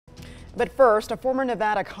But first, a former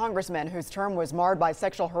Nevada congressman whose term was marred by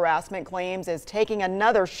sexual harassment claims is taking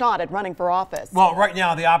another shot at running for office. Well, right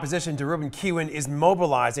now, the opposition to Ruben Kihuen is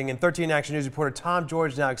mobilizing, and 13 Action News reporter Tom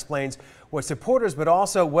George now explains what supporters, but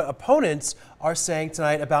also what opponents are saying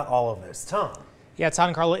tonight about all of this. Tom. Yeah, Todd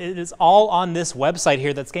and Carla, it is all on this website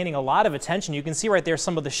here that's gaining a lot of attention. You can see right there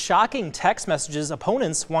some of the shocking text messages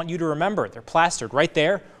opponents want you to remember. They're plastered right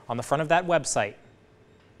there on the front of that website.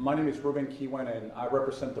 My name is Ruben Kihuen, and I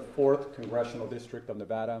represent the 4th Congressional District of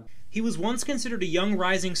Nevada. He was once considered a young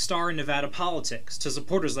rising star in Nevada politics. To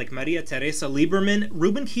supporters like Maria Teresa Lieberman,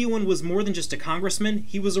 Ruben Kihuen was more than just a congressman,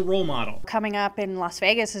 he was a role model. Coming up in Las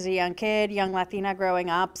Vegas as a young kid, young Latina growing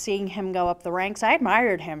up, seeing him go up the ranks, I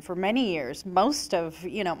admired him for many years, most of,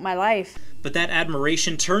 my life. But that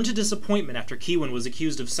admiration turned to disappointment after Kihuen was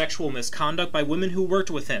accused of sexual misconduct by women who worked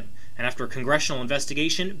with him. And after a congressional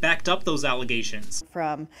investigation backed up those allegations.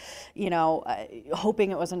 From,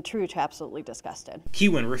 hoping it wasn't true to absolutely disgusted.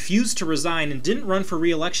 Kihuen refused to resign and didn't run for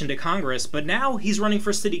re-election to Congress, but now he's running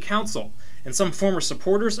for city council. And some former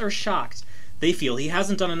supporters are shocked. They feel he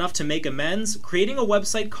hasn't done enough to make amends, creating a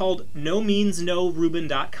website called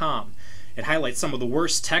nomeansnoruben.com. It highlights some of the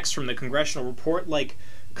worst texts from the congressional report, like,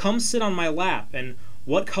 "Come sit on my lap," and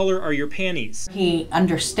 "What color are your panties?" He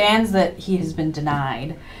understands that he has been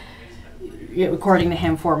denied, according to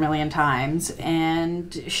him, 4 million times,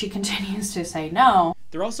 and she continues to say no.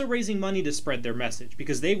 They're also raising money to spread their message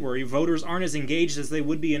because they worry voters aren't as engaged as they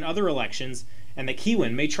would be in other elections, and that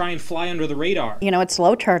Kihuen may try and fly under the radar. It's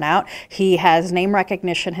low turnout. He has name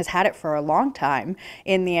recognition, has had it for a long time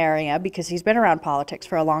in the area because he's been around politics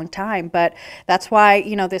for a long time. But that's why,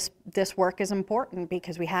 this work is important,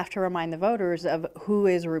 because we have to remind the voters of who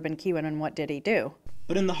is Ruben Kihuen and what did he do.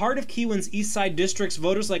 But in the heart of Kihuen's East Side districts,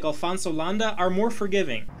 voters like Alfonso Landa are more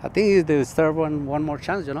forgiving. I think he deserves one more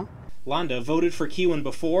chance, Landa voted for Kihuen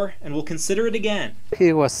before and will consider it again.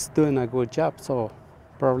 He was doing a good job, so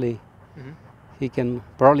probably he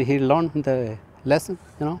learned the lesson,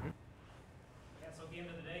 Yeah, so at the end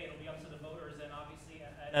of the day, it'll be up to the voters, and obviously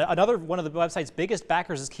another one of the website's biggest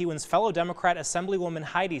backers is Kihuen's fellow Democrat Assemblywoman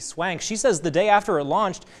Heidi Swank. She says the day after it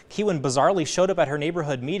launched, Kihuen bizarrely showed up at her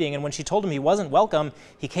neighborhood meeting, and when she told him he wasn't welcome,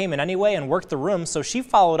 he came in anyway and worked the room, so she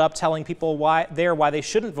followed up telling people why they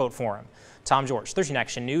shouldn't vote for him. Tom George, 13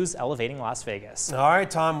 Action News, elevating Las Vegas. All right,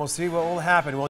 Tom, we'll see what will happen.